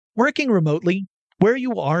Working remotely, where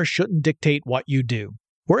you are shouldn't dictate what you do.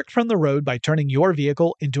 Work from the road by turning your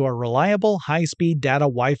vehicle into a reliable high-speed data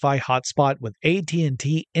Wi-Fi hotspot with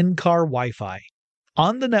AT&T in-car Wi-Fi.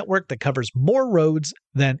 On the network that covers more roads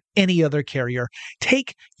than any other carrier,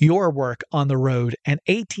 take your work on the road and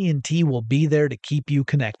AT&T will be there to keep you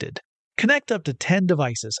connected. Connect up to 10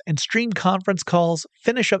 devices and stream conference calls,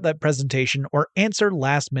 finish up that presentation, or answer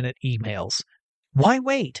last-minute emails. Why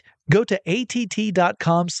wait? Go to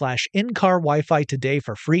att.com/in-car Wi-Fi today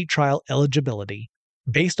for free trial eligibility.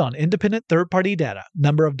 Based on independent third-party data,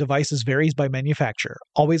 number of devices varies by manufacturer.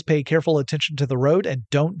 Always pay careful attention to the road and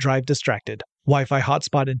don't drive distracted. Wi-Fi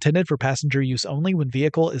hotspot intended for passenger use only when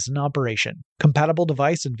vehicle is in operation. Compatible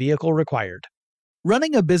device and vehicle required.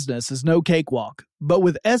 Running a business is no cakewalk, but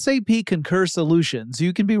with SAP Concur Solutions,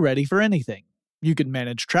 you can be ready for anything. You can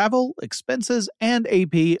manage travel, expenses, and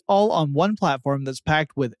AP all on one platform that's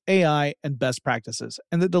packed with AI and best practices,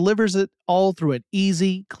 and that delivers it all through an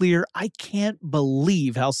easy, clear, I can't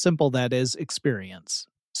believe how simple that is experience.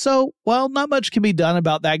 So, while not much can be done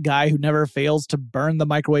about that guy who never fails to burn the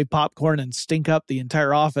microwave popcorn and stink up the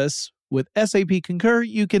entire office, with SAP Concur,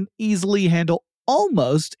 you can easily handle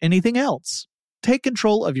almost anything else. Take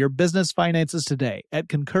control of your business finances today at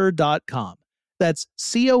concur.com. That's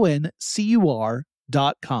CONCUR.com.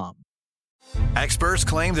 Experts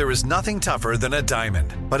claim there is nothing tougher than a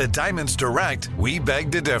diamond. But at Diamonds Direct, we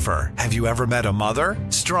beg to differ. Have you ever met a mother?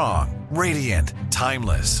 Strong, radiant,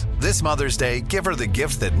 timeless. This Mother's Day, give her the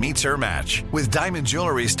gift that meets her match. With diamond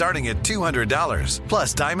jewelry starting at $200.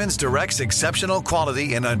 Plus Diamonds Direct's exceptional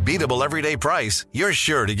quality and unbeatable everyday price, you're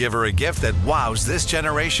sure to give her a gift that wows this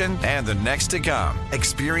generation and the next to come.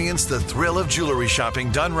 Experience the thrill of jewelry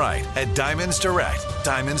shopping done right at Diamonds Direct.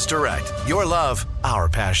 Diamonds Direct. Your love, our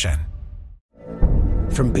passion.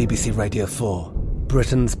 From BBC Radio 4,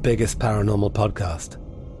 Britain's biggest paranormal podcast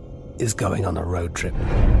is going on a road trip.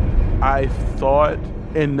 I thought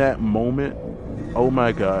in that moment, oh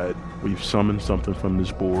my God, we've summoned something from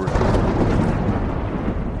this board.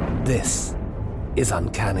 This is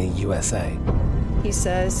Uncanny USA. He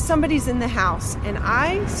says, somebody's in the house, and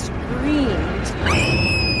I screamed.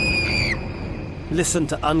 Listen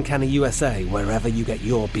to Uncanny USA wherever you get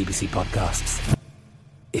your BBC podcasts,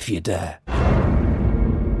 if you dare.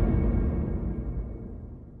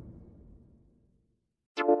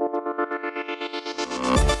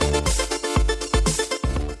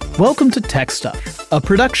 Welcome to Tech Stuff, a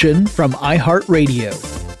production from iHeartRadio.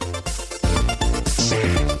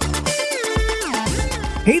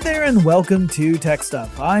 Hey there and welcome to Tech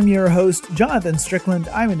Stuff. I'm your host, Jonathan Strickland.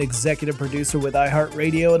 I'm an executive producer with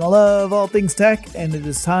iHeartRadio and I love all things tech, and it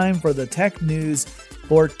is time for the tech news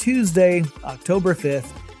for Tuesday, October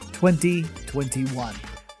 5th, 2021.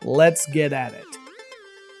 Let's get at it.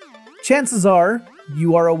 Chances are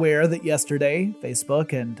you are aware that yesterday,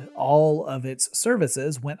 Facebook and all of its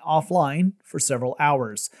services went offline for several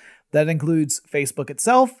hours. That includes Facebook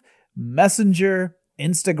itself, Messenger,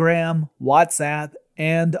 Instagram, WhatsApp,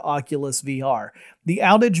 and Oculus VR. The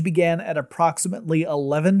outage began at approximately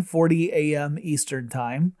 11:40 a.m. Eastern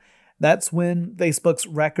Time. That's when Facebook's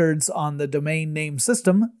records on the domain name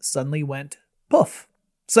system suddenly went poof.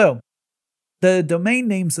 So, the domain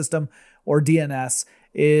name system, or DNS,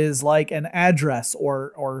 is like an address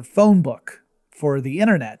or phone book for the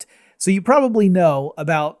internet. So you probably know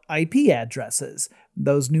about IP addresses,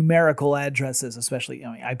 those numerical addresses, especially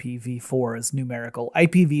IPv4 is numerical,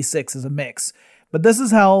 IPv6 is a mix. But this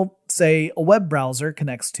is how, say, a web browser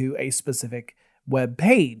connects to a specific web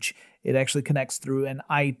page. It actually connects through an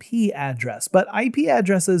IP address. But IP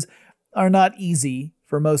addresses are not easy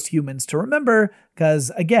for most humans to remember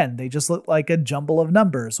because, again, they just look like a jumble of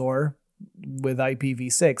numbers, or with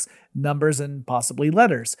IPv6, numbers and possibly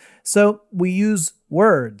letters. So we use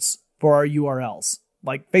words for our URLs,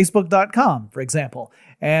 like facebook.com, for example.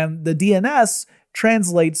 And the DNS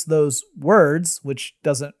translates those words, which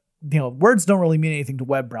doesn't, words don't really mean anything to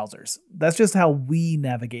web browsers. That's just how we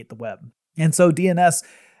navigate the web. And so DNS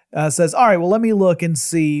says, all right, well, let me look and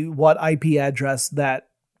see what IP address that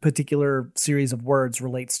particular series of words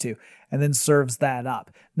relates to, and then serves that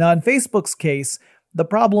up. Now, in Facebook's case, the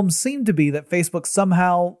problem seemed to be that Facebook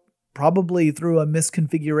somehow, probably through a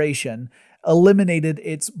misconfiguration, eliminated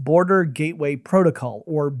its Border Gateway Protocol,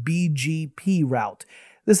 or BGP route.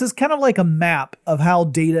 This is kind of like a map of how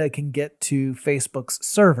data can get to Facebook's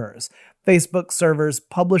servers. Facebook servers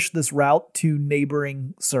publish this route to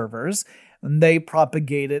neighboring servers, and they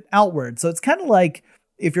propagate it outward. So it's kind of like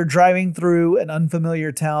if you're driving through an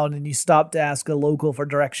unfamiliar town and you stop to ask a local for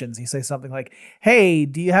directions. You say something like, hey,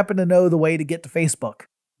 do you happen to know the way to get to Facebook?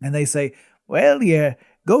 And they say, well, you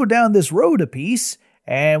go down this road a piece,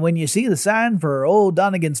 And when you see the sign for Old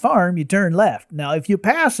Donegan's Farm, you turn left. Now, if you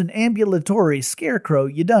pass an ambulatory scarecrow,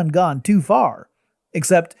 you done gone too far.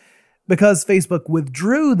 Except because Facebook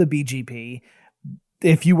withdrew the BGP,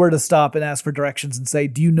 if you were to stop and ask for directions and say,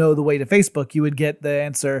 do you know the way to Facebook, you would get the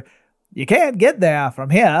answer, you can't get there from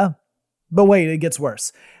here. But wait, it gets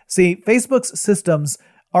worse. See, Facebook's systems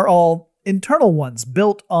are all internal ones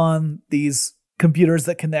built on these computers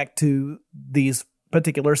that connect to these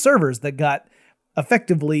particular servers that got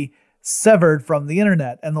effectively severed from the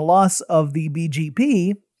internet. And the loss of the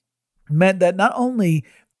BGP meant that not only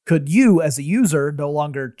could you as a user no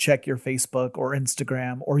longer check your Facebook or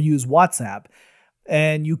Instagram or use WhatsApp,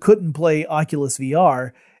 and you couldn't play Oculus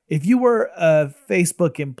VR, if you were a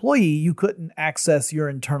Facebook employee, you couldn't access your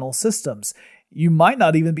internal systems. You might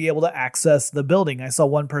not even be able to access the building. I saw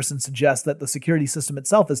one person suggest that the security system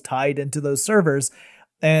itself is tied into those servers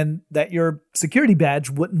and that your security badge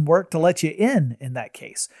wouldn't work to let you in that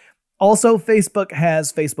case. Also, Facebook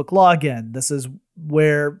has Facebook Login. This is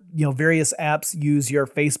where, various apps use your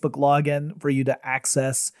Facebook login for you to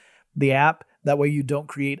access the app. That way you don't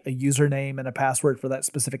create a username and a password for that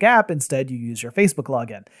specific app. Instead, you use your Facebook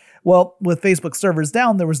login. Well, with Facebook servers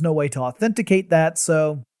down, there was no way to authenticate that.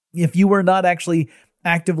 So if you were not actually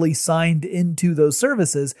actively signed into those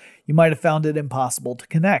services, you might have found it impossible to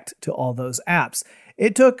connect to all those apps.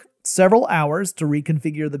 It took several hours to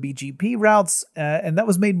reconfigure the BGP routes, and that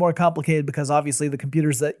was made more complicated because obviously the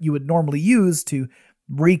computers that you would normally use to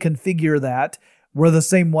reconfigure that were the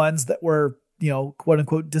same ones that were, quote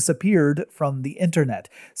unquote, disappeared from the internet.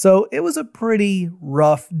 So it was a pretty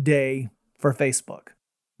rough day for Facebook.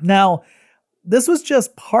 Now, this was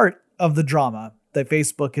just part of the drama that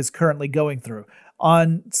Facebook is currently going through.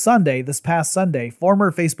 On Sunday, this past Sunday,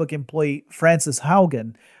 former Facebook employee Frances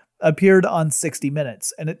Haugen appeared on 60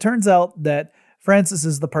 Minutes. And it turns out that Frances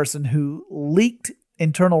is the person who leaked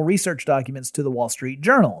internal research documents to the Wall Street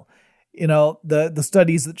Journal. The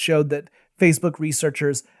studies that showed that Facebook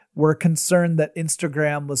researchers were concerned that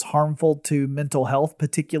Instagram was harmful to mental health,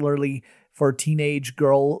 particularly for teenage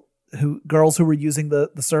girls who were using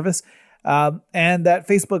the service. And that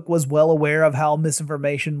Facebook was well aware of how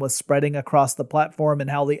misinformation was spreading across the platform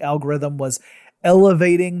and how the algorithm was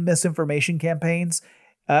elevating misinformation campaigns.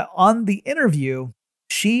 On the interview,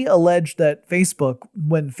 she alleged that Facebook,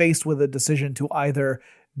 when faced with a decision to either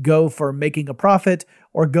go for making a profit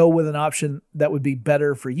or go with an option that would be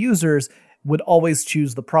better for users, would always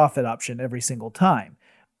choose the profit option every single time.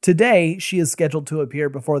 Today, she is scheduled to appear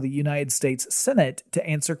before the United States Senate to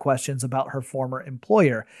answer questions about her former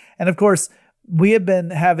employer. And of course, we have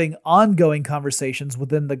been having ongoing conversations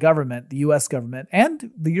within the government, the US government,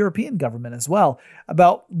 and the European government as well,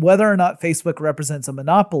 about whether or not Facebook represents a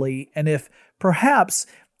monopoly and if perhaps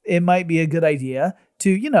it might be a good idea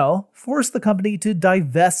to, force the company to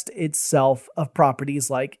divest itself of properties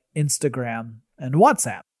like Instagram and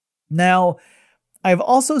WhatsApp. Now, I've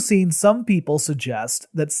also seen some people suggest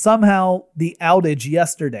that somehow the outage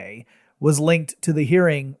yesterday was linked to the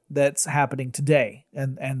hearing that's happening today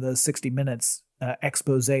and the 60 Minutes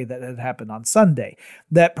expose that had happened on Sunday.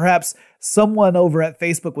 That perhaps someone over at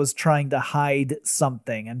Facebook was trying to hide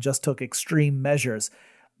something and just took extreme measures.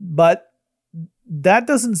 But that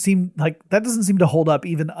doesn't seem to hold up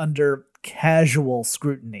even under casual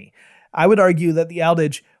scrutiny. I would argue that the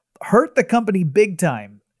outage hurt the company big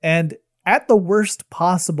time and at the worst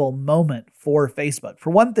possible moment for Facebook.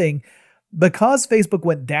 For one thing, because Facebook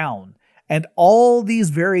went down and all these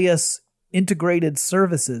various integrated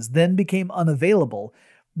services then became unavailable,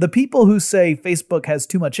 the people who say Facebook has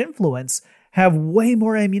too much influence have way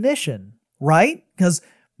more ammunition, right? Because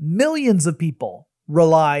millions of people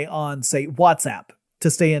rely on, say, WhatsApp to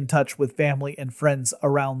stay in touch with family and friends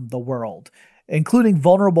around the world, including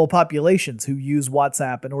vulnerable populations who use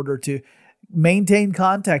WhatsApp in order to maintain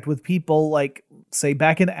contact with people like, say,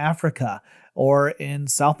 back in Africa or in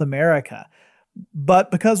South America.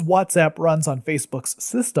 But because WhatsApp runs on Facebook's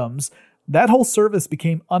systems, that whole service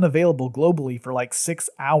became unavailable globally for like 6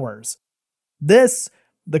 hours. This,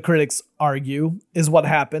 the critics argue, is what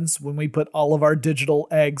happens when we put all of our digital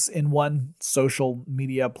eggs in one social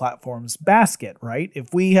media platform's basket, right?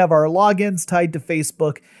 If we have our logins tied to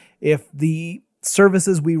Facebook, if the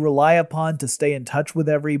services we rely upon to stay in touch with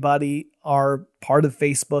everybody are part of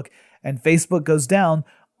Facebook, and Facebook goes down,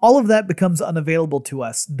 all of that becomes unavailable to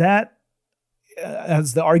us. That,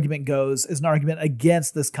 as the argument goes, is an argument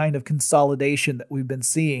against this kind of consolidation that we've been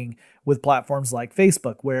seeing with platforms like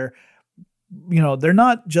Facebook, where, they're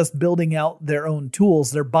not just building out their own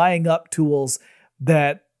tools, they're buying up tools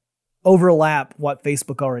that overlap what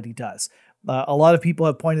Facebook already does. A lot of people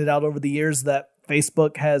have pointed out over the years that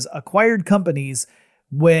Facebook has acquired companies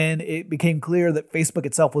when it became clear that Facebook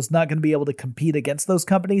itself was not going to be able to compete against those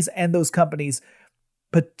companies, and those companies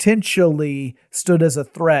potentially stood as a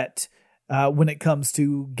threat when it comes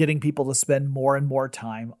to getting people to spend more and more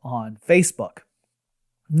time on Facebook.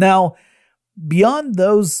 Now, beyond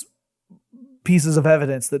those pieces of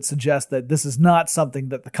evidence that suggest that this is not something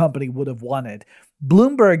that the company would have wanted,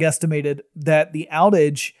 Bloomberg estimated that the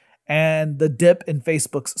outage and the dip in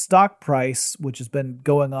Facebook's stock price, which has been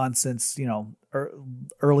going on since,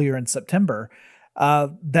 earlier in September,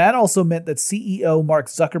 that also meant that CEO Mark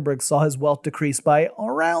Zuckerberg saw his wealth decrease by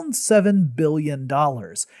around $7 billion.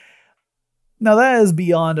 Now, that is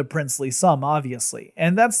beyond a princely sum, obviously.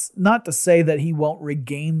 And that's not to say that he won't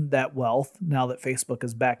regain that wealth now that Facebook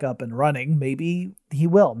is back up and running. Maybe he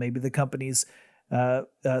will. Maybe the company's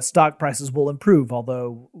stock prices will improve,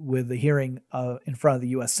 although with the hearing in front of the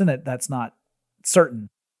U.S. Senate, that's not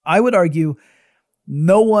certain. I would argue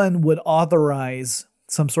no one would authorize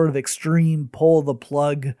some sort of extreme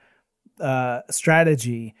pull-the-plug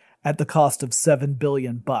strategy at the cost of $7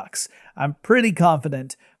 billion. I'm pretty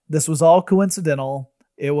confident this was all coincidental.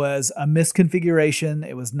 It was a misconfiguration.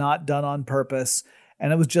 It was not done on purpose.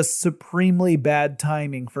 And it was just supremely bad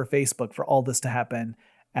timing for Facebook for all this to happen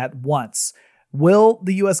at once. Will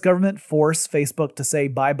the US government force Facebook to say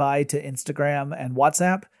bye-bye to Instagram and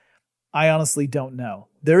WhatsApp? I honestly don't know.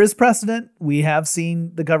 There is precedent. We have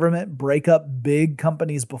seen the government break up big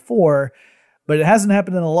companies before, but it hasn't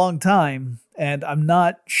happened in a long time, and I'm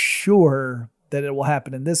not sure that it will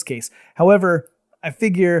happen in this case. However, I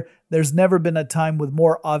figure there's never been a time with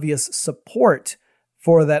more obvious support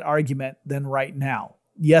for that argument than right now.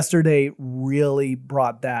 Yesterday really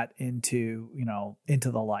brought that into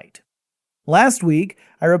the light. Last week,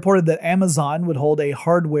 I reported that Amazon would hold a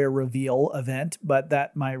hardware reveal event, but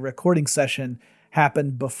that my recording session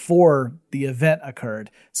happened before the event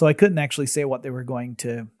occurred, so I couldn't actually say what they were going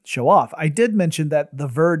to show off. I did mention that The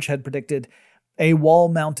Verge had predicted a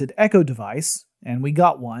wall-mounted Echo device, and we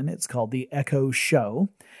got one. It's called the Echo Show.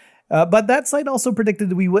 But that site also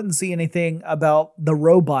predicted we wouldn't see anything about the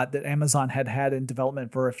robot that Amazon had in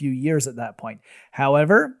development for a few years at that point.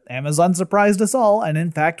 However, Amazon surprised us all and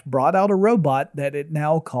in fact brought out a robot that it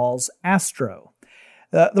now calls Astro.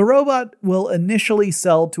 The robot will initially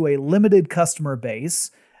sell to a limited customer base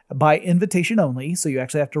by invitation only, so you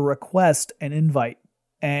actually have to request an invite,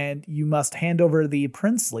 and you must hand over the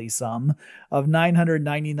princely sum of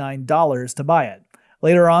 $999 to buy it.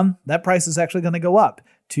 Later on, that price is actually going to go up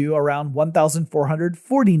to around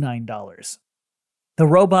 $1,449. The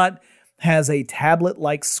robot has a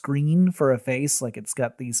tablet-like screen for a face, like it's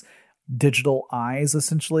got these digital eyes,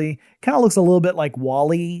 essentially. Kind of looks a little bit like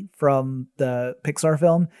WALL-E from the Pixar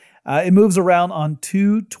film. It moves around on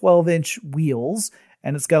two 12-inch wheels,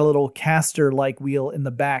 and it's got a little caster-like wheel in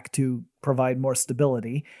the back to provide more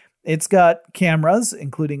stability. It's got cameras,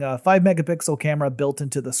 including a 5-megapixel camera built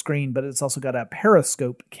into the screen, but it's also got a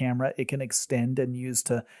periscope camera it can extend and use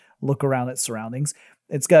to look around its surroundings.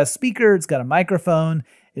 It's got a speaker, it's got a microphone,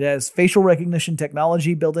 it has facial recognition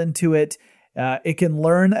technology built into it. It can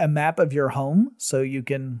learn a map of your home, so you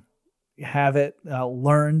can have it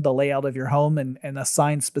learn the layout of your home and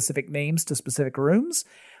assign specific names to specific rooms.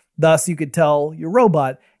 Thus, you could tell your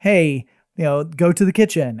robot, hey, go to the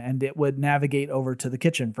kitchen, and it would navigate over to the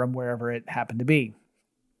kitchen from wherever it happened to be.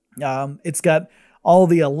 It's got all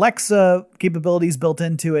the Alexa capabilities built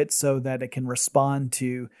into it so that it can respond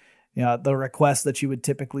to the requests that you would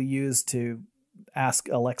typically use to ask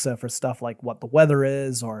Alexa for stuff like what the weather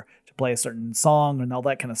is or to play a certain song and all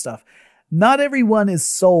that kind of stuff. Not everyone is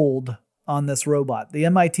sold on this robot. The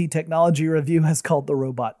MIT Technology Review has called the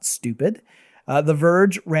robot stupid. The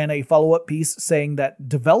Verge ran a follow-up piece saying that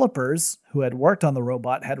developers who had worked on the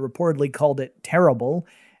robot had reportedly called it terrible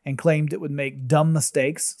and claimed it would make dumb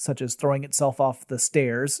mistakes, such as throwing itself off the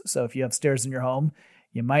stairs. So if you have stairs in your home,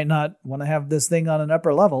 you might not want to have this thing on an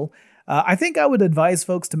upper level. I think I would advise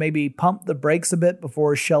folks to maybe pump the brakes a bit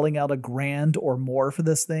before shelling out $1,000 or more for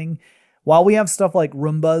this thing. While we have stuff like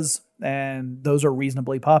Roombas, and those are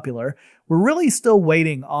reasonably popular, we're really still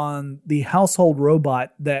waiting on the household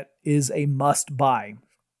robot that is a must-buy.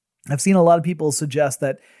 I've seen a lot of people suggest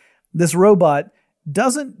that this robot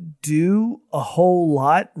doesn't do a whole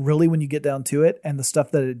lot, really, when you get down to it, and the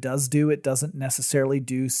stuff that it does do, it doesn't necessarily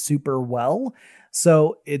do super well.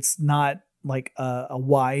 So it's not like a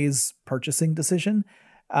wise purchasing decision.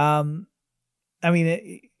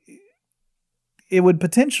 It would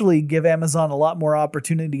potentially give Amazon a lot more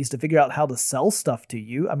opportunities to figure out how to sell stuff to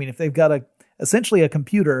you. I mean, if they've got essentially a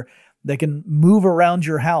computer that can move around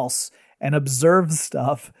your house and observe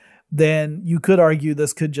stuff, then you could argue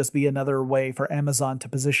this could just be another way for Amazon to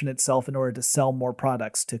position itself in order to sell more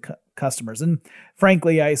products to customers. And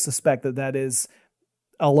frankly, I suspect that is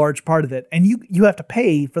a large part of it. And you have to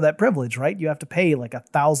pay for that privilege, right? You have to pay like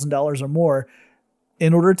 $1,000 or more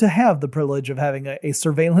in order to have the privilege of having a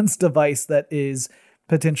surveillance device that is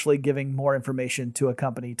potentially giving more information to a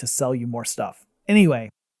company to sell you more stuff. Anyway,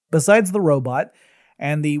 besides the robot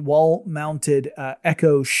and the wall-mounted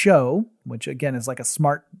Echo Show, which again is like a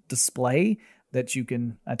smart display that you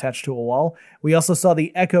can attach to a wall, we also saw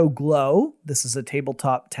the Echo Glow. This is a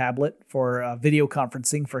tabletop tablet for video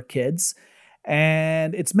conferencing for kids.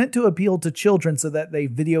 And it's meant to appeal to children so that they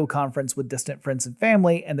video conference with distant friends and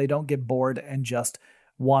family and they don't get bored and just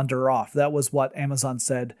wander off. That was what Amazon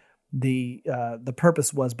said the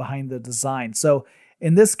purpose was behind the design. So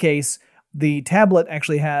in this case, the tablet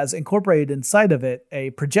actually has incorporated inside of it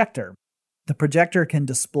a projector. The projector can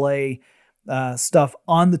display stuff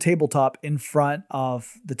on the tabletop in front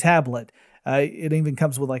of the tablet. It even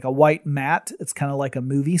comes with like a white mat. It's kind of like a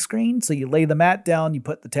movie screen. So you lay the mat down, you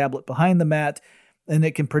put the tablet behind the mat, and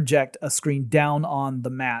it can project a screen down on the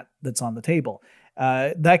mat that's on the table.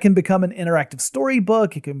 That can become an interactive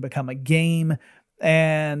storybook. It can become a game.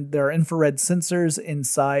 And there are infrared sensors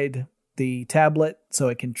inside the tablet, so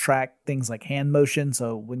it can track things like hand motion.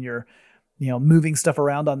 So when you're moving stuff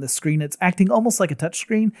around on the screen, it's acting almost like a touch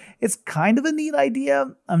screen. It's kind of a neat idea.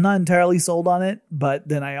 I'm not entirely sold on it, but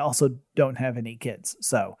then I also don't have any kids.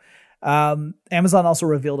 So Amazon also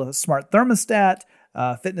revealed a smart thermostat,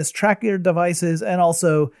 fitness tracker devices, and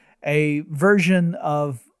also a version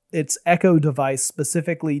of its Echo device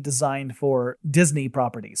specifically designed for Disney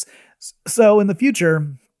properties. So in the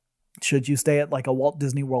future, should you stay at like a Walt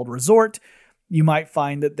Disney World resort, you might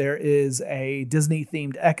find that there is a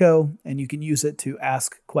Disney-themed Echo, and you can use it to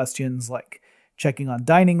ask questions like checking on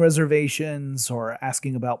dining reservations or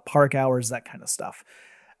asking about park hours, that kind of stuff.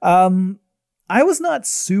 I was not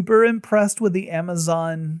super impressed with the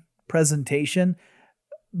Amazon presentation,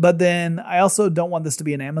 but then I also don't want this to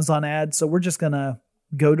be an Amazon ad, so we're just going to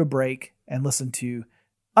go to break and listen to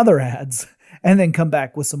other ads and then come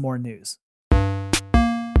back with some more news.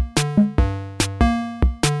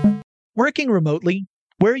 Working remotely,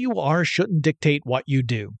 where you are shouldn't dictate what you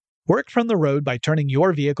do. Work from the road by turning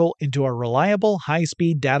your vehicle into a reliable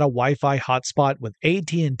high-speed data Wi-Fi hotspot with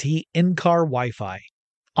AT&T in-car Wi-Fi.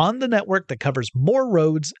 On the network that covers more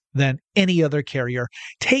roads than any other carrier,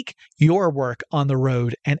 take your work on the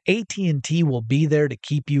road and AT&T will be there to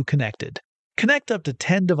keep you connected. Connect up to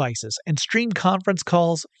 10 devices and stream conference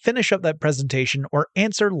calls, finish up that presentation, or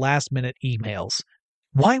answer last-minute emails.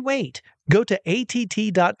 Why wait? Go to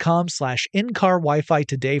att.com/in-car Wi-Fi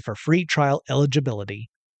today for free trial eligibility.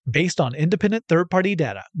 Based on independent third-party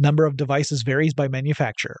data, number of devices varies by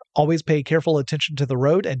manufacturer. Always pay careful attention to the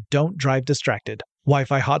road and don't drive distracted.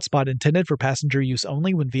 Wi-Fi hotspot intended for passenger use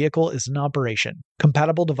only when vehicle is in operation.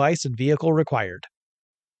 Compatible device and vehicle required.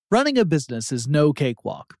 Running a business is no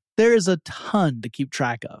cakewalk. There is a ton to keep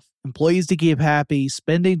track of. Employees to keep happy,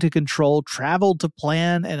 spending to control, travel to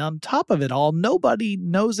plan, and on top of it all, nobody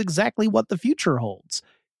knows exactly what the future holds.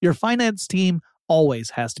 Your finance team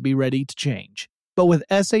always has to be ready to change. But with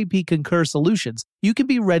SAP Concur Solutions, you can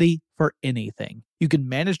be ready for anything. You can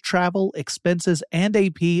manage travel, expenses, and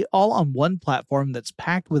AP all on one platform that's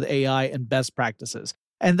packed with AI and best practices,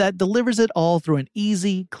 and that delivers it all through an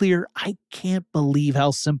easy, clear, I can't believe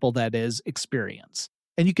how simple that is experience.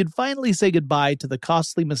 And you can finally say goodbye to the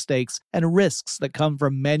costly mistakes and risks that come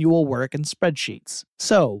from manual work and spreadsheets.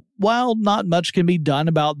 So, while not much can be done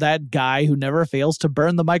about that guy who never fails to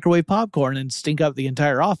burn the microwave popcorn and stink up the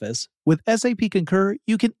entire office, with SAP Concur,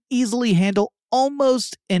 you can easily handle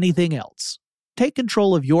almost anything else. Take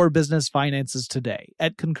control of your business finances today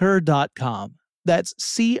at Concur.com. That's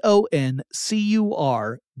CONCUR.com.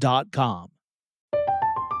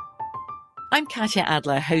 I'm Katya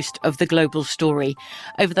Adler, host of The Global Story.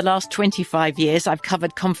 Over the last 25 years, I've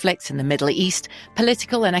covered conflicts in the Middle East,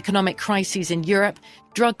 political and economic crises in Europe,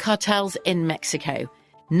 drug cartels in Mexico.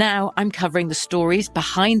 Now I'm covering the stories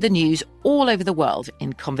behind the news all over the world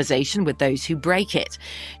in conversation with those who break it.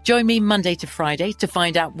 Join me Monday to Friday to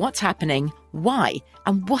find out what's happening, why,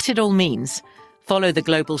 and what it all means. Follow The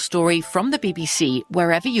Global Story from the BBC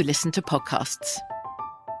wherever you listen to podcasts.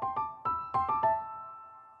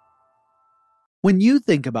 When you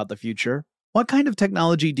think about the future, what kind of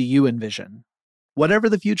technology do you envision? Whatever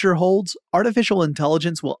the future holds, artificial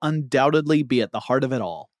intelligence will undoubtedly be at the heart of it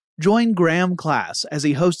all. Join Graham Class as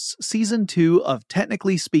he hosts Season 2 of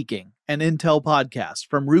Technically Speaking, an Intel podcast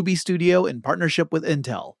from Ruby Studio in partnership with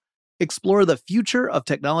Intel. Explore the future of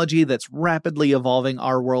technology that's rapidly evolving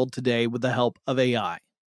our world today with the help of AI.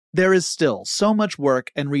 There is still so much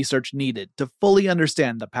work and research needed to fully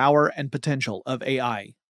understand the power and potential of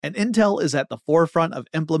AI, and Intel is at the forefront of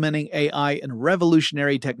implementing AI in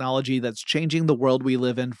revolutionary technology that's changing the world we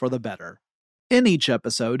live in for the better. In each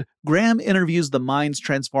episode, Graham interviews the minds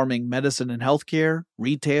transforming medicine and healthcare,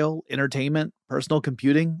 retail, entertainment, personal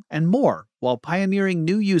computing, and more, while pioneering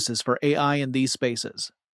new uses for AI in these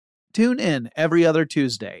spaces. Tune in every other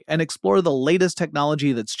Tuesday and explore the latest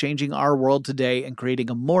technology that's changing our world today and creating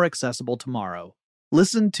a more accessible tomorrow.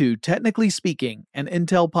 Listen to Technically Speaking, an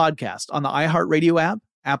Intel podcast on the iHeartRadio app,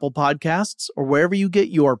 Apple Podcasts, or wherever you get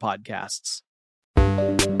your podcasts.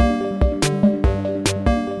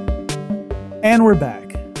 And we're back.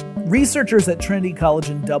 Researchers at Trinity College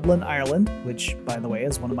in Dublin, Ireland, which, by the way,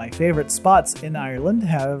 is one of my favorite spots in Ireland,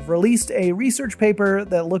 have released a research paper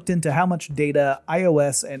that looked into how much data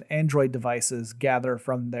iOS and Android devices gather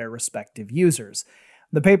from their respective users.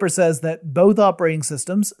 The paper says that both operating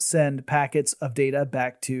systems send packets of data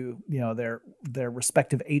back to, their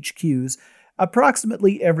respective HQs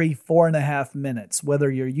approximately every 4.5 minutes, whether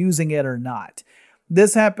you're using it or not.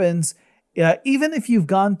 This happens even if you've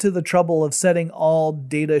gone to the trouble of setting all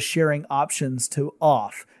data sharing options to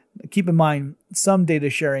off. Keep in mind, some data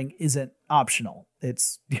sharing isn't optional.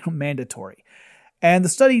 It's mandatory. And the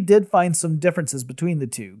study did find some differences between the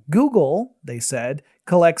two. Google, they said,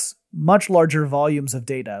 collects much larger volumes of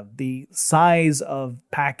data. The size of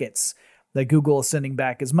packets that Google is sending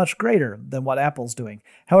back is much greater than what Apple's doing.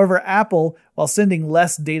 However, Apple, while sending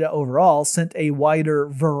less data overall, sent a wider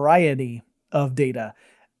variety of data,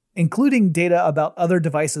 including data about other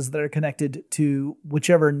devices that are connected to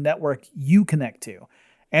whichever network you connect to.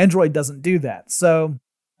 Android doesn't do that. So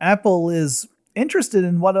Apple is interested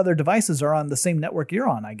in what other devices are on the same network you're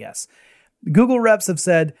on, I guess. Google reps have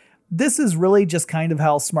said, this is really just kind of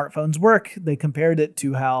how smartphones work. They compared it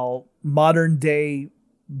to how modern day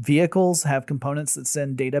vehicles have components that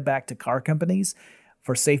send data back to car companies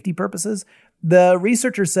for safety purposes. The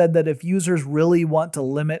researcher said that if users really want to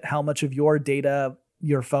limit how much of your data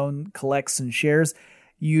your phone collects and shares,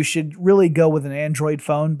 you should really go with an Android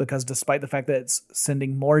phone, because despite the fact that it's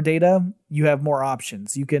sending more data, you have more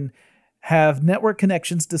options. You can have network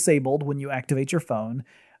connections disabled when you activate your phone,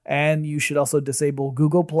 and you should also disable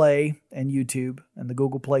Google Play and YouTube and the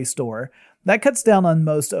Google Play Store. That cuts down on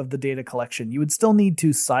most of the data collection. You would still need to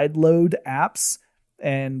sideload apps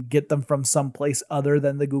and get them from someplace other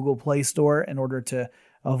than the Google Play Store in order to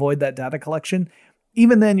avoid that data collection.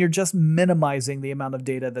 Even then, you're just minimizing the amount of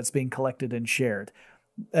data that's being collected and shared.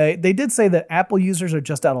 They did say that Apple users are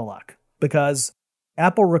just out of luck because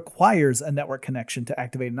Apple requires a network connection to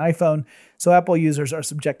activate an iPhone, so Apple users are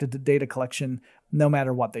subjected to data collection no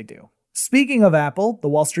matter what they do. Speaking of Apple, the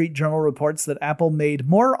Wall Street Journal reports that Apple made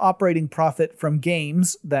more operating profit from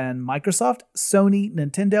games than Microsoft, Sony,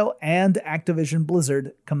 Nintendo, and Activision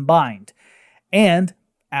Blizzard combined. And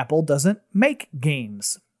Apple doesn't make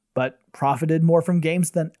games, but profited more from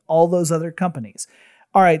games than all those other companies.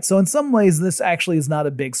 All right, so in some ways, this actually is not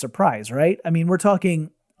a big surprise, right? I mean, we're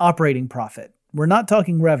talking operating profit. We're not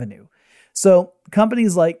talking revenue. So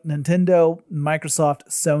companies like Nintendo, Microsoft,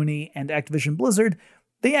 Sony, and Activision Blizzard,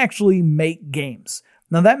 they actually make games.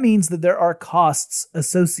 Now, that means that there are costs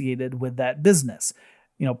associated with that business.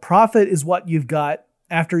 Profit is what you've got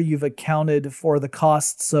after you've accounted for the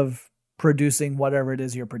costs of producing whatever it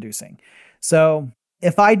is you're producing. So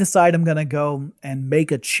if I decide I'm going to go and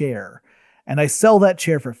make a chair, and I sell that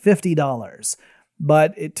chair for $50,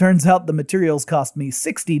 but it turns out the materials cost me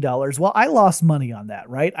 $60, well, I lost money on that,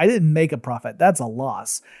 right? I didn't make a profit. That's a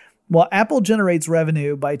loss. Well, Apple generates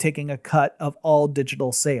revenue by taking a cut of all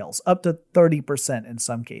digital sales, up to 30% in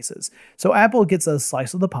some cases. So Apple gets a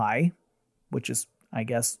slice of the pie, which is, I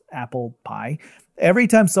guess, Apple pie, every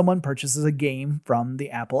time someone purchases a game from the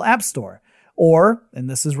Apple App Store. Or, and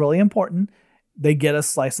this is really important, they get a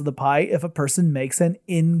slice of the pie if a person makes an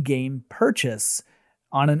in-game purchase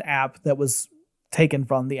on an app that was taken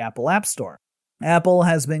from the Apple App Store. Apple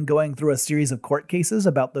has been going through a series of court cases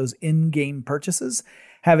about those in-game purchases,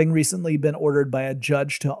 having recently been ordered by a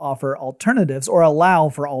judge to offer alternatives or allow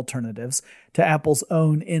for alternatives to Apple's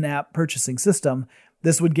own in-app purchasing system.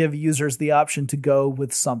 This would give users the option to go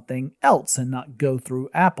with something else and not go through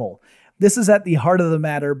Apple. This is at the heart of the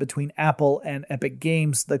matter between Apple and Epic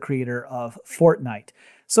Games, the creator of Fortnite.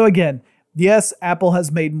 So again, yes, Apple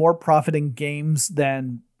has made more profit in games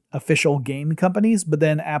than official game companies, but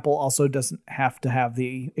then Apple also doesn't have to have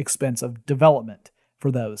the expense of development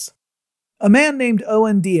for those. A man named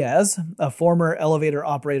Owen Diaz, a former elevator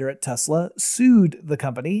operator at Tesla, sued the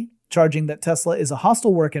company, charging that Tesla is a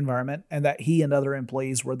hostile work environment and that he and other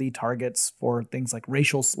employees were the targets for things like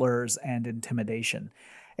racial slurs and intimidation.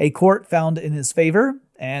 A court found in his favor,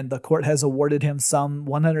 and the court has awarded him some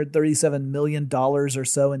 $137 million or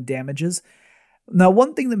so in damages. Now,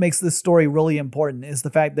 one thing that makes this story really important is the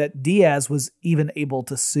fact that Diaz was even able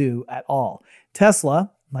to sue at all.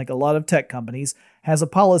 Tesla, like a lot of tech companies, has a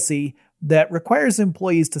policy that requires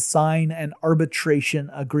employees to sign an arbitration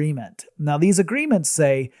agreement. Now, these agreements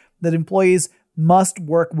say that employees must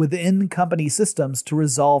work within company systems to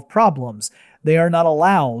resolve problems. They are not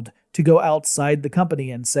allowed to go outside the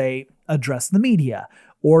company and, say, address the media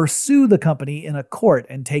or sue the company in a court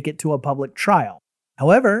and take it to a public trial.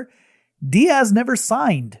 However, Diaz never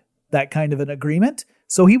signed that kind of an agreement,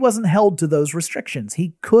 so he wasn't held to those restrictions.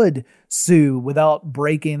 He could sue without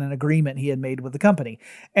breaking an agreement he had made with the company.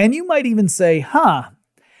 And you might even say, kind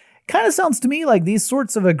of sounds to me like these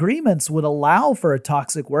sorts of agreements would allow for a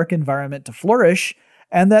toxic work environment to flourish,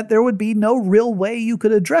 and that there would be no real way you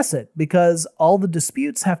could address it because all the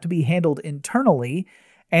disputes have to be handled internally.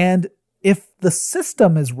 And if the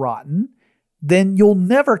system is rotten, then you'll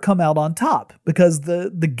never come out on top because the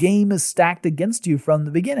game is stacked against you from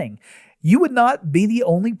the beginning. You would not be the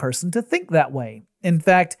only person to think that way. In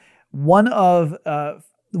fact, one of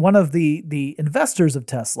the investors of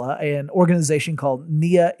Tesla, an organization called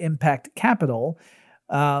Nia Impact Capital,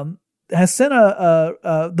 has sent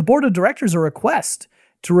the board of directors a request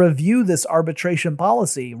to review this arbitration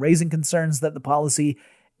policy, raising concerns that the policy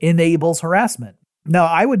enables harassment. Now,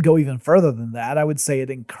 I would go even further than that. I would say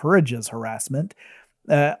it encourages harassment.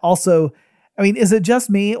 Also, I mean, is it just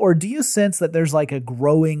me, or do you sense that there's like a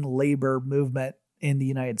growing labor movement in the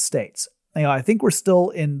United States? I think we're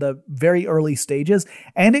still in the very early stages,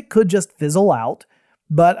 and it could just fizzle out.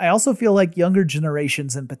 But I also feel like younger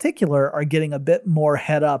generations in particular are getting a bit more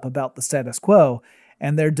head up about the status quo,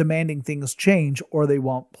 and they're demanding things change or they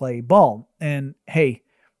won't play ball. And hey,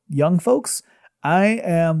 young folks, I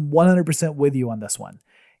am 100% with you on this one.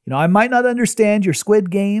 I might not understand your Squid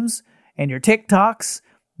Games and your TikToks,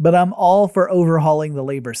 but I'm all for overhauling the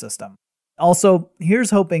labor system. Also, here's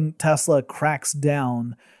hoping Tesla cracks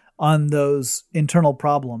down on those internal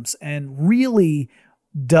problems and really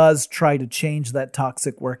does try to change that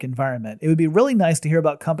toxic work environment. It would be really nice to hear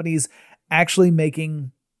about companies actually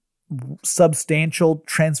making substantial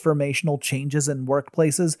transformational changes in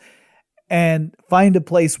workplaces and find a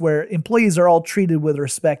place where employees are all treated with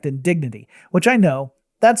respect and dignity, which I know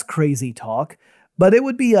that's crazy talk, but it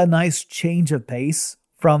would be a nice change of pace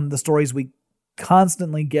from the stories we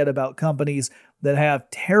constantly get about companies that have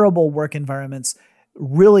terrible work environments,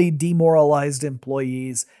 really demoralized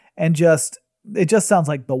employees, and it just sounds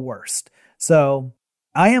like the worst. So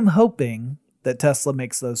I am hoping that Tesla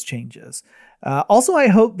makes those changes. Also, I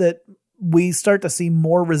hope that we start to see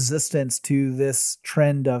more resistance to this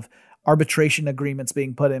trend of arbitration agreements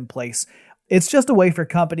being put in place. It's just a way for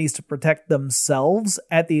companies to protect themselves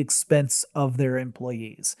at the expense of their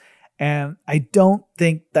employees. And when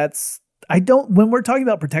we're talking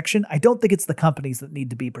about protection, I don't think it's the companies that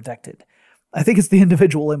need to be protected. I think it's the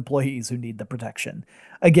individual employees who need the protection.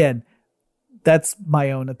 Again, that's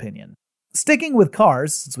my own opinion. Sticking with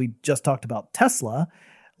cars, since we just talked about Tesla,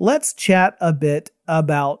 let's chat a bit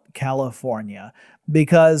about California,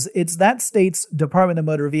 because it's that state's Department of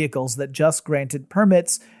Motor Vehicles that just granted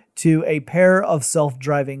permits to a pair of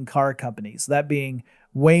self-driving car companies, that being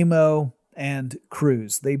Waymo and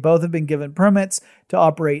Cruise. They both have been given permits to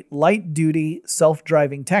operate light-duty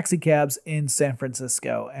self-driving taxi cabs in San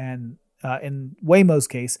Francisco, and in Waymo's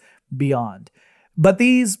case, beyond. But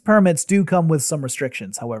these permits do come with some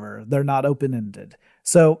restrictions, however. They're not open-ended.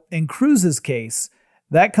 So in Cruise's case,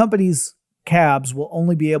 that company's cabs will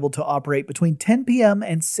only be able to operate between 10 p.m.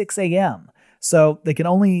 and 6 a.m., so they can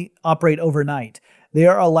only operate overnight. They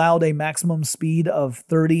are allowed a maximum speed of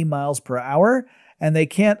 30 miles per hour, and they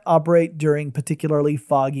can't operate during particularly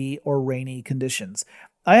foggy or rainy conditions.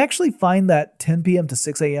 I actually find that 10 p.m. to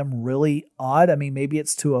 6 a.m. really odd. I mean, maybe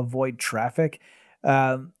it's to avoid traffic.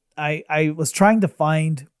 I was trying to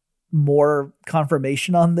find more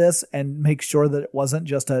confirmation on this and make sure that it wasn't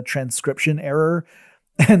just a transcription error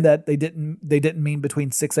and that they didn't mean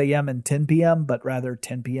between 6 a.m. and 10 p.m., but rather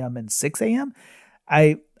 10 p.m. and 6 a.m.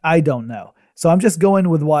 I don't know. So I'm just going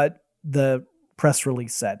with what the press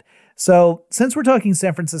release said. So since we're talking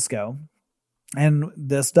San Francisco, and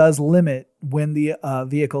this does limit when the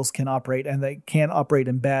vehicles can operate, and they can't operate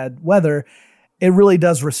in bad weather, it really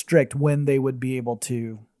does restrict when they would be able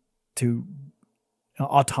to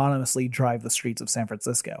autonomously drive the streets of San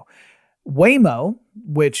Francisco. Waymo,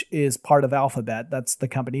 which is part of Alphabet, that's the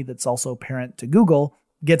company that's also parent to Google,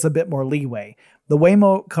 gets a bit more leeway. The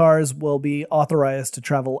Waymo cars will be authorized to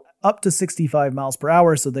travel up to 65 miles per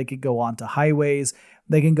hour, so they could go onto highways.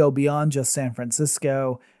 They can go beyond just San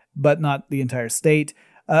Francisco, but not the entire state.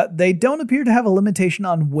 They don't appear to have a limitation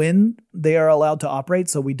on when they are allowed to operate,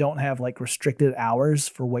 so we don't have like restricted hours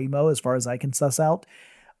for Waymo as far as I can suss out.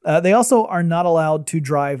 They also are not allowed to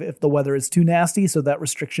drive if the weather is too nasty, so that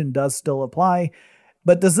restriction does still apply.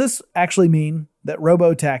 But does this actually mean that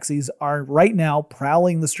robo-taxis are right now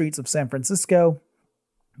prowling the streets of San Francisco?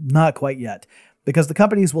 Not quite yet, because the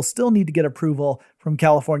companies will still need to get approval from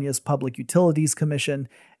California's Public Utilities Commission,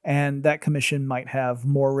 and that commission might have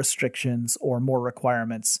more restrictions or more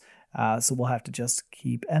requirements, so we'll have to just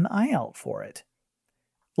keep an eye out for it.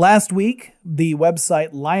 Last week, the website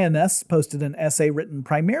Lioness posted an essay written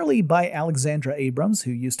primarily by Alexandra Abrams,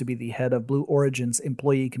 who used to be the head of Blue Origin's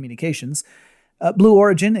employee communications. Blue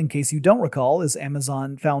Origin, in case you don't recall, is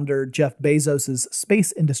Amazon founder Jeff Bezos'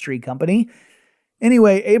 space industry company.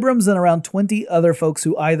 Anyway, Abrams and around 20 other folks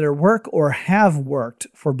who either work or have worked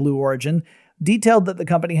for Blue Origin detailed that the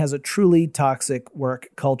company has a truly toxic work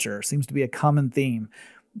culture. Seems to be a common theme.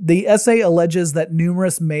 The essay alleges that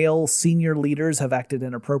numerous male senior leaders have acted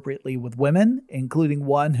inappropriately with women, including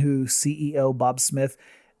one who CEO Bob Smith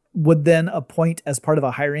would then appoint as part of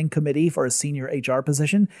a hiring committee for a senior HR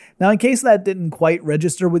position. Now, in case that didn't quite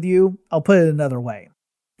register with you, I'll put it another way.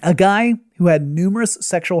 A guy who had numerous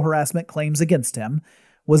sexual harassment claims against him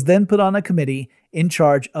was then put on a committee in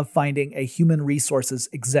charge of finding a human resources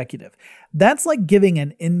executive. That's like giving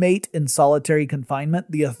an inmate in solitary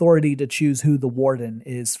confinement the authority to choose who the warden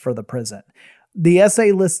is for the prison. The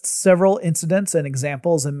essay lists several incidents and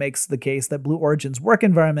examples and makes the case that Blue Origin's work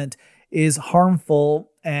environment is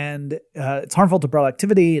harmful, and it's harmful to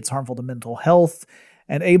productivity, it's harmful to mental health.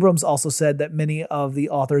 And Abrams also said that many of the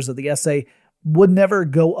authors of the essay would never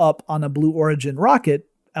go up on a Blue Origin rocket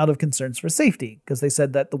out of concerns for safety, because they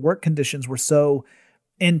said that the work conditions were so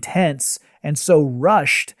intense and so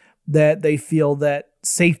rushed that they feel that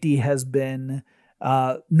safety has been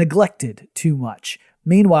neglected too much.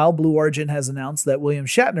 Meanwhile, Blue Origin has announced that William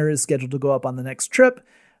Shatner is scheduled to go up on the next trip,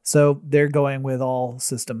 so they're going with all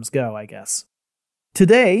systems go, I guess.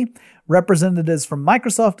 Today, representatives from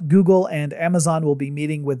Microsoft, Google, and Amazon will be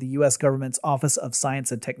meeting with the U.S. government's Office of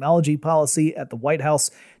Science and Technology Policy at the White House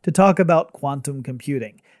to talk about quantum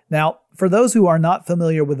computing. Now, for those who are not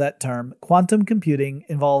familiar with that term, quantum computing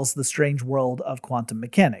involves the strange world of quantum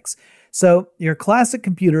mechanics. So, your classic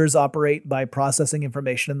computers operate by processing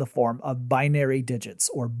information in the form of binary digits,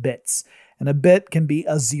 or bits. And a bit can be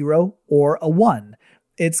a 0 or a 1.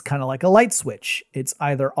 It's kind of like a light switch. It's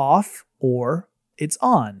either off or it's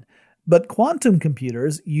on. But quantum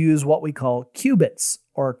computers use what we call qubits,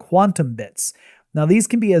 or quantum bits. Now, these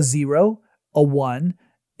can be a 0, a 1,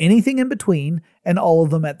 anything in between, and all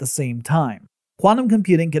of them at the same time. Quantum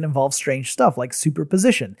computing can involve strange stuff like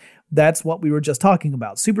superposition. That's what we were just talking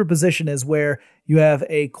about. Superposition is where you have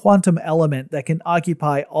a quantum element that can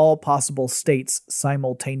occupy all possible states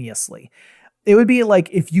simultaneously. It would be like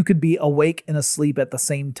if you could be awake and asleep at the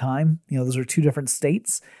same time. You know, those are two different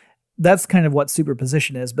states. That's kind of what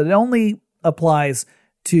superposition is, but it only applies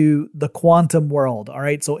to the quantum world, all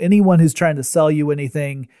right? So anyone who's trying to sell you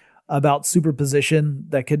anything about superposition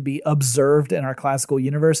that could be observed in our classical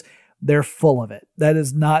universe, they're full of it. That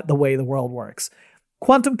is not the way the world works.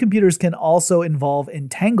 Quantum computers can also involve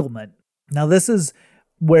entanglement. Now, this is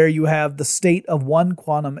where you have the state of one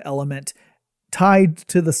quantum element tied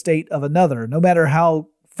to the state of another, no matter how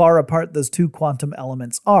far apart those two quantum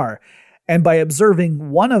elements are. And by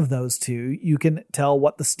observing one of those two, you can tell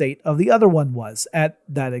what the state of the other one was at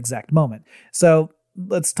that exact moment. So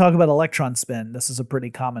let's talk about electron spin. This is a pretty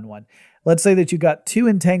common one. Let's say that you got two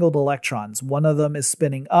entangled electrons. One of them is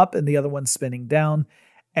spinning up and the other one's spinning down.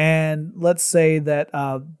 And let's say that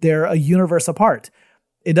they're a universe apart.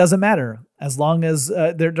 It doesn't matter as long as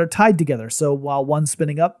they're tied together. So while one's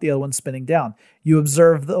spinning up, the other one's spinning down. You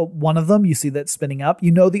observe one of them, you see that spinning up.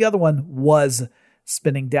 You know the other one was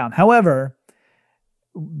spinning down. However,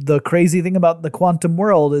 the crazy thing about the quantum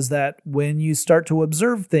world is that when you start to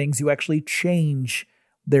observe things, you actually change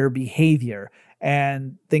their behavior,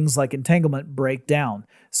 and things like entanglement break down.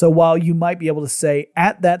 So while you might be able to say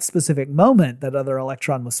at that specific moment that other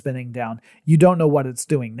electron was spinning down, you don't know what it's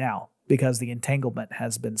doing now because the entanglement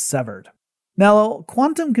has been severed. Now,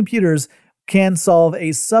 quantum computers can solve a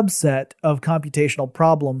subset of computational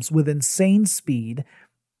problems with insane speed,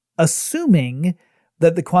 assuming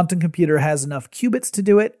that the quantum computer has enough qubits to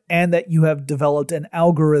do it and that you have developed an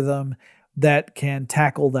algorithm that can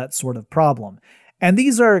tackle that sort of problem. And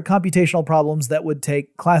these are computational problems that would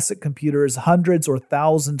take classic computers hundreds or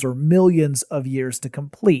thousands or millions of years to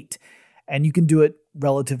complete. And you can do it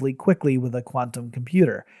relatively quickly with a quantum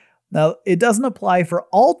computer. Now, it doesn't apply for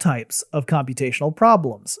all types of computational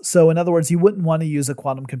problems. So in other words, you wouldn't want to use a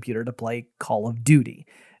quantum computer to play Call of Duty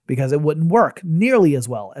because it wouldn't work nearly as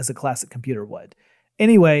well as a classic computer would.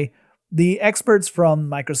 Anyway, the experts from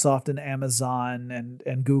Microsoft and Amazon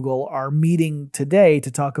and Google are meeting today to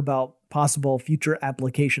talk about possible future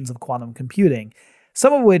applications of quantum computing,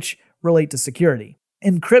 some of which relate to security.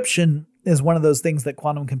 Encryption is one of those things that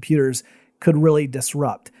quantum computers could really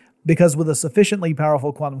disrupt, because with a sufficiently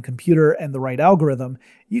powerful quantum computer and the right algorithm,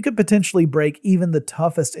 you could potentially break even the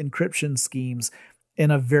toughest encryption schemes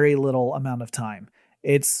in a very little amount of time.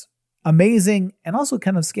 It's amazing and also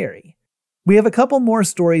kind of scary. We have a couple more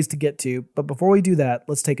stories to get to, but before we do that,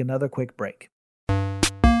 let's take another quick break.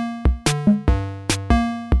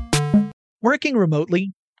 Working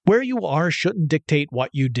remotely, where you are shouldn't dictate what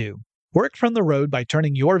you do. Work from the road by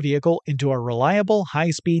turning your vehicle into a reliable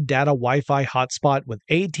high-speed data Wi-Fi hotspot with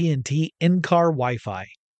AT&T in-car Wi-Fi.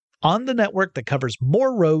 On the network that covers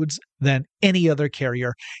more roads than any other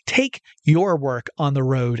carrier, take your work on the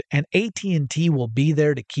road and AT&T will be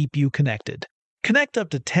there to keep you connected. Connect up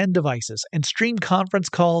to 10 devices and stream conference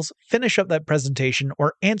calls, finish up that presentation,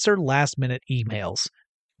 or answer last-minute emails.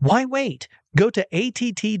 Why wait? Go to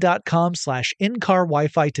att.com/in-car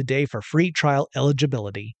Wi-Fi today for free trial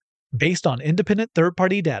eligibility. Based on independent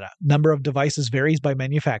third-party data, number of devices varies by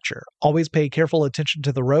manufacturer. Always pay careful attention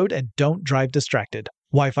to the road and don't drive distracted.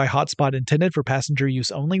 Wi-Fi hotspot intended for passenger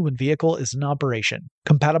use only when vehicle is in operation.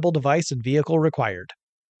 Compatible device and vehicle required.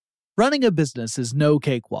 Running a business is no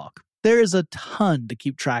cakewalk. There is a ton to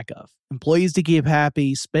keep track of. Employees to keep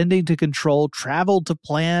happy, spending to control, travel to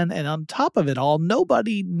plan, and on top of it all,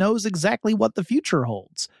 nobody knows exactly what the future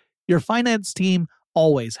holds. Your finance team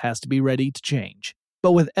always has to be ready to change.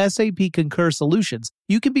 But with SAP Concur Solutions,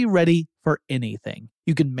 you can be ready for anything.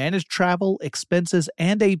 You can manage travel, expenses,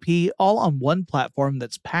 and AP all on one platform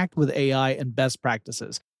that's packed with AI and best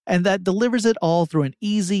practices, and that delivers it all through an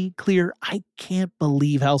easy, clear, I can't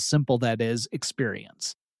believe how simple that is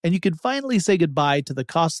experience. And you can finally say goodbye to the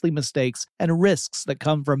costly mistakes and risks that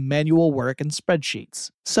come from manual work and spreadsheets.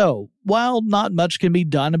 So, while not much can be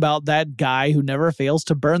done about that guy who never fails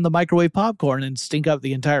to burn the microwave popcorn and stink up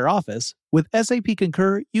the entire office, with SAP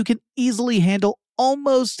Concur, you can easily handle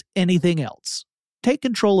almost anything else. Take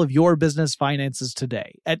control of your business finances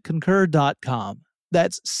today at concur.com.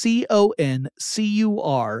 That's CONCUR.com.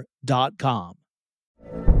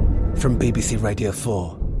 From BBC Radio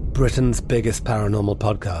 4, Britain's biggest paranormal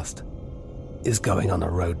podcast is going on a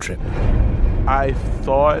road trip. I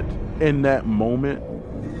thought in that moment,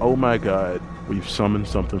 oh my God, we've summoned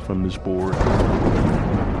something from this board.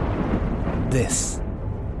 This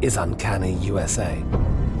is Uncanny USA.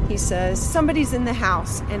 He says, somebody's in the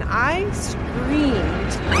house, and I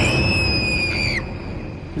screamed.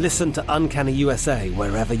 Listen to Uncanny USA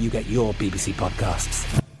wherever you get your BBC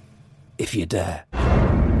podcasts, if you dare.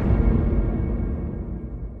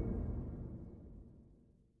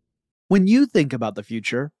 When you think about the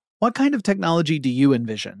future, what kind of technology do you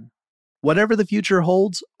envision? Whatever the future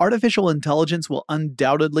holds, artificial intelligence will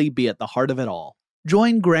undoubtedly be at the heart of it all.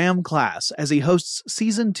 Join Graham Class as he hosts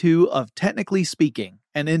Season 2 of Technically Speaking,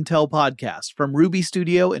 an Intel podcast from Ruby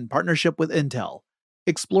Studio in partnership with Intel.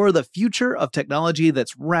 Explore the future of technology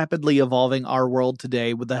that's rapidly evolving our world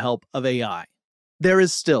today with the help of AI. There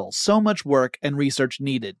is still so much work and research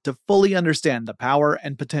needed to fully understand the power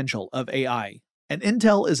and potential of AI. And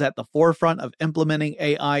Intel is at the forefront of implementing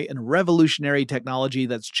AI in revolutionary technology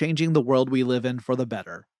that's changing the world we live in for the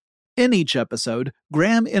better. In each episode,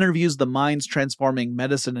 Graham interviews the minds transforming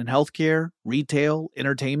medicine and healthcare, retail,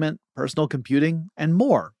 entertainment, personal computing, and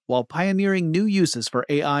more, while pioneering new uses for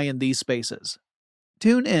AI in these spaces.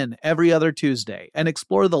 Tune in every other Tuesday and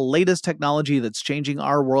explore the latest technology that's changing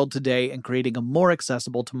our world today and creating a more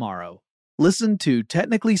accessible tomorrow. Listen to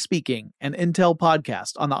Technically Speaking, an Intel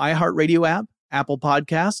podcast on the iHeartRadio app, Apple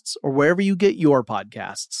Podcasts, or wherever you get your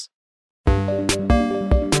podcasts.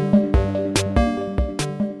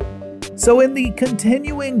 So in the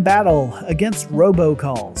continuing battle against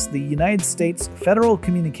robocalls, the United States Federal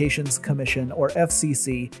Communications Commission, or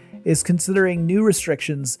FCC, is considering new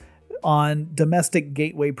restrictions on domestic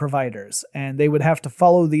gateway providers, and they would have to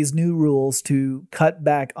follow these new rules to cut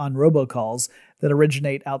back on robocalls that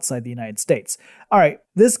originate outside the United States. All right,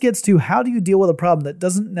 this gets to how do you deal with a problem that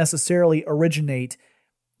doesn't necessarily originate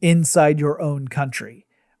inside your own country,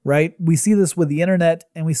 right? We see this with the internet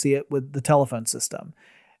and we see it with the telephone system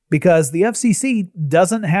because the FCC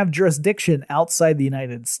doesn't have jurisdiction outside the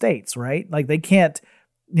United States, right? Like they can't,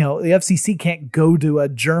 the FCC can't go to a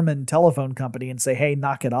German telephone company and say, hey,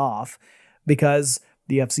 knock it off, because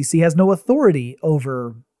the FCC has no authority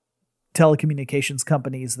over telecommunications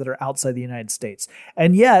companies that are outside the United States.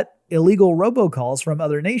 And yet, illegal robocalls from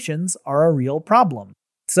other nations are a real problem.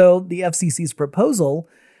 So the FCC's proposal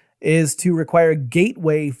is to require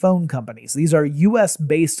gateway phone companies. These are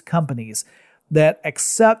US-based companies that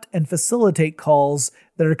accept and facilitate calls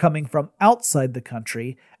that are coming from outside the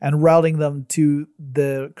country and routing them to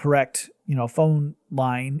the correct, phone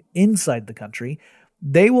line inside the country.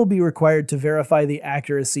 They will be required to verify the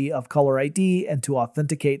accuracy of caller ID and to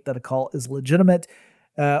authenticate that a call is legitimate,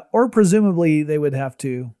 or presumably they would have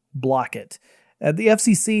to block it. The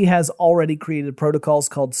FCC has already created protocols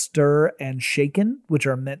called STIR and Shaken, which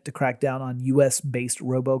are meant to crack down on US-based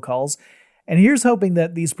robocalls. And here's hoping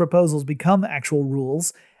that these proposals become actual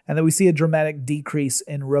rules and that we see a dramatic decrease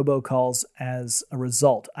in robocalls as a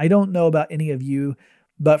result. I don't know about any of you,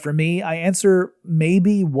 but for me, I answer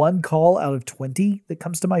maybe one call out of 20 that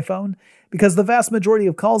comes to my phone because the vast majority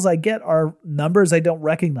of calls I get are numbers I don't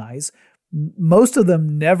recognize. Most of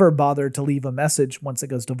them never bother to leave a message once it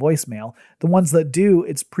goes to voicemail. The ones that do,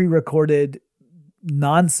 it's pre-recorded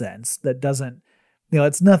nonsense that doesn't,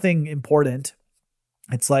 it's nothing important.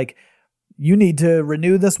 It's like, you need to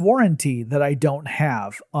renew this warranty that I don't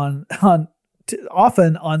have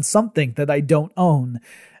often on something that I don't own.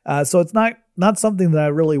 So it's not something that I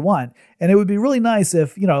really want. And it would be really nice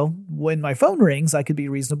if, when my phone rings, I could be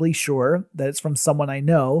reasonably sure that it's from someone I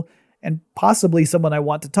know and possibly someone I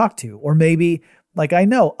want to talk to. Or maybe I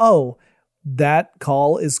know, that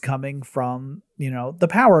call is coming from, the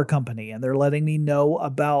power company and they're letting me know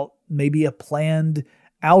about maybe a planned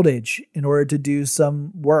outage in order to do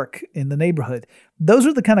some work in the neighborhood. Those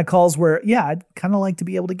are the kind of calls where, I'd kind of like to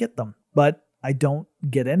be able to get them, but I don't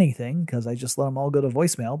get anything because I just let them all go to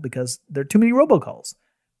voicemail because there are too many robocalls.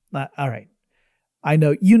 All right. I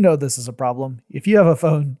know this is a problem. If you have a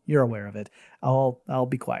phone, you're aware of it. I'll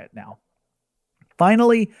be quiet now.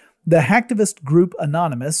 Finally, the hacktivist group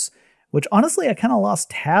Anonymous, which honestly I kind of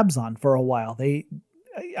lost tabs on for a while.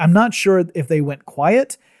 I'm not sure if they went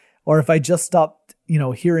quiet or if I just stopped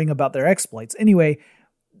hearing about their exploits. Anyway,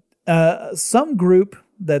 some group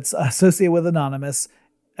that's associated with Anonymous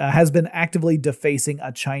has been actively defacing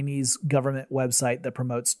a Chinese government website that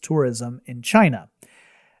promotes tourism in China.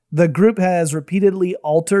 The group has repeatedly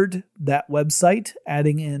altered that website,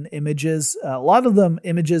 adding in images, a lot of them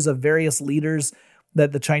images of various leaders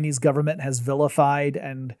that the Chinese government has vilified,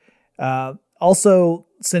 and also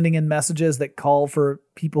sending in messages that call for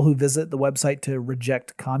people who visit the website to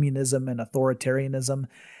reject communism and authoritarianism.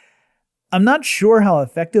 I'm not sure how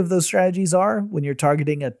effective those strategies are when you're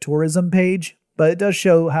targeting a tourism page, but it does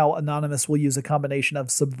show how Anonymous will use a combination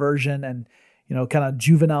of subversion and, kind of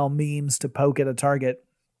juvenile memes to poke at a target.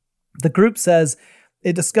 The group says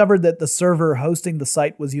it discovered that the server hosting the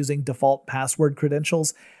site was using default password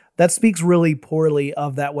credentials. That speaks really poorly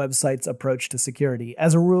of that website's approach to security.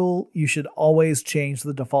 As a rule, you should always change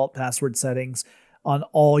the default password settings on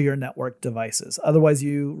all your network devices. Otherwise,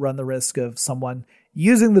 you run the risk of someone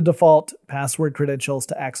using the default password credentials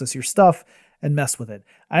to access your stuff and mess with it.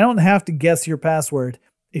 I don't have to guess your password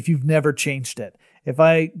if you've never changed it. If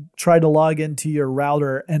I try to log into your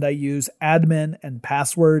router and I use admin and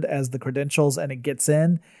password as the credentials and it gets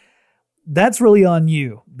in, that's really on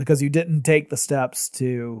you because you didn't take the steps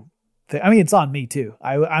to... it's on me too.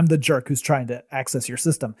 I'm the jerk who's trying to access your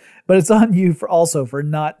system, but it's on you for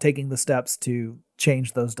not taking the steps to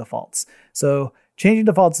change those defaults. So changing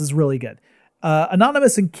defaults is really good.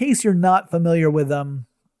 Anonymous, in case you're not familiar with them,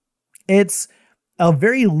 it's a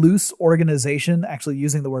very loose organization. Actually,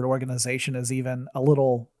 using the word organization is even a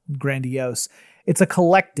little grandiose. It's a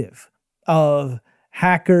collective of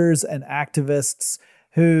hackers and activists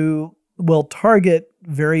who will target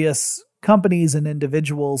various companies and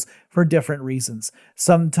individuals for different reasons.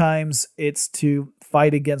 Sometimes it's to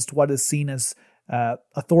fight against what is seen as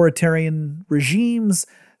authoritarian regimes.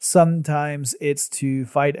 Sometimes it's to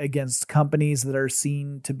fight against companies that are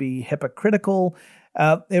seen to be hypocritical.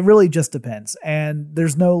 It really just depends. And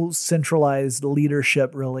there's no centralized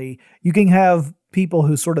leadership, really. You can have people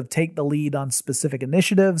who sort of take the lead on specific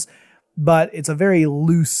initiatives, but it's a very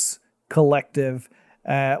loose collective,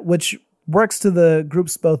 which works to the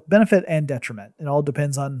group's both benefit and detriment. It all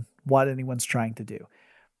depends on what anyone's trying to do.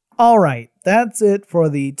 All right, that's it for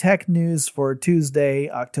the tech news for Tuesday,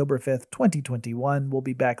 October 5th, 2021. We'll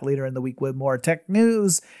be back later in the week with more tech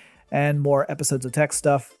news and more episodes of Tech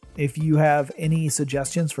Stuff. If you have any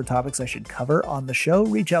suggestions for topics I should cover on the show,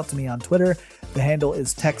 reach out to me on Twitter. The handle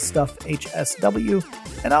is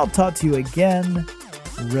TechStuffHSW, and I'll talk to you again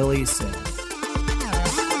really soon.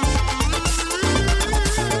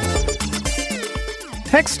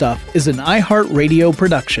 Tech Stuff is an iHeartRadio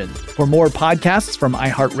production. For more podcasts from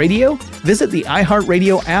iHeartRadio, visit the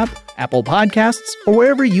iHeartRadio app, Apple Podcasts, or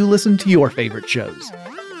wherever you listen to your favorite shows.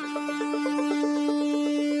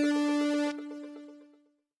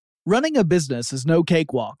 Running a business is no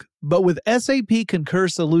cakewalk, but with SAP Concur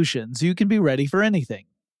Solutions, you can be ready for anything.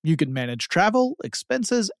 You can manage travel,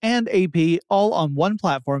 expenses, and AP all on one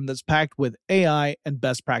platform that's packed with AI and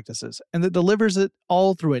best practices, and that delivers it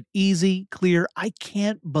all through an easy, clear, I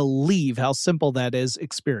can't believe how simple that is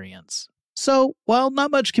experience. So, while not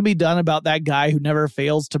much can be done about that guy who never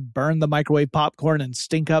fails to burn the microwave popcorn and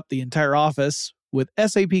stink up the entire office, with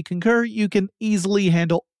SAP Concur, you can easily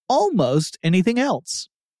handle almost anything else.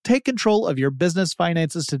 Take control of your business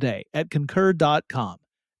finances today at Concur.com.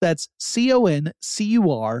 That's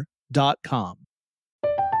CONCUR.com.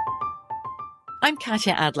 I'm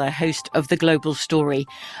Katya Adler, host of The Global Story.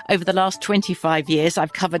 Over the last 25 years,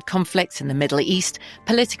 I've covered conflicts in the Middle East,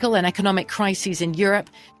 political and economic crises in Europe,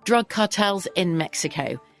 drug cartels in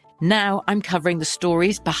Mexico. Now I'm covering the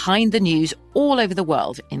stories behind the news all over the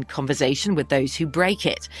world in conversation with those who break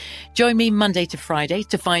it. Join me Monday to Friday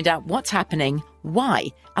to find out what's happening, why,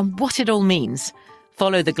 and what it all means.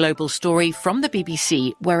 Follow The Global Story from the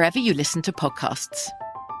BBC wherever you listen to podcasts.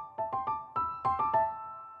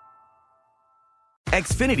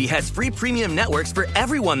 Xfinity has free premium networks for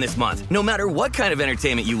everyone this month, no matter what kind of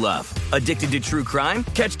entertainment you love. Addicted to true crime?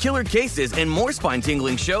 Catch killer cases and more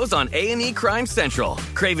spine-tingling shows on A&E Crime Central.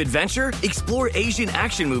 Crave adventure? Explore Asian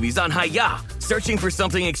action movies on Hi-YAH. Searching for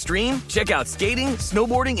something extreme? Check out skating,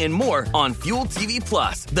 snowboarding, and more on Fuel TV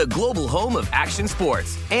Plus, the global home of action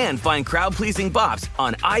sports. And find crowd-pleasing bops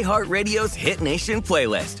on iHeartRadio's Hit Nation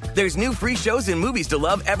playlist. There's new free shows and movies to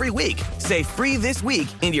love every week. Say free this week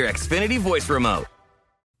in your Xfinity voice remote.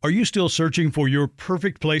 Are you still searching for your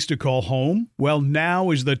perfect place to call home? Well, now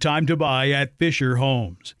is the time to buy at Fisher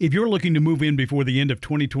Homes. If you're looking to move in before the end of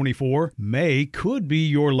 2024, May could be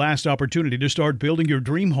your last opportunity to start building your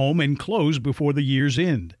dream home and close before the year's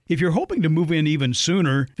end. If you're hoping to move in even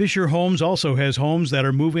sooner, Fisher Homes also has homes that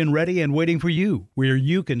are move-in ready and waiting for you, where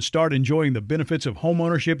you can start enjoying the benefits of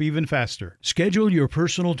homeownership even faster. Schedule your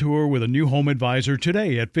personal tour with a new home advisor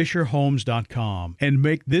today at FisherHomes.com and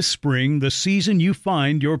make this spring the season you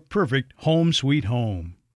find your perfect home sweet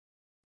home.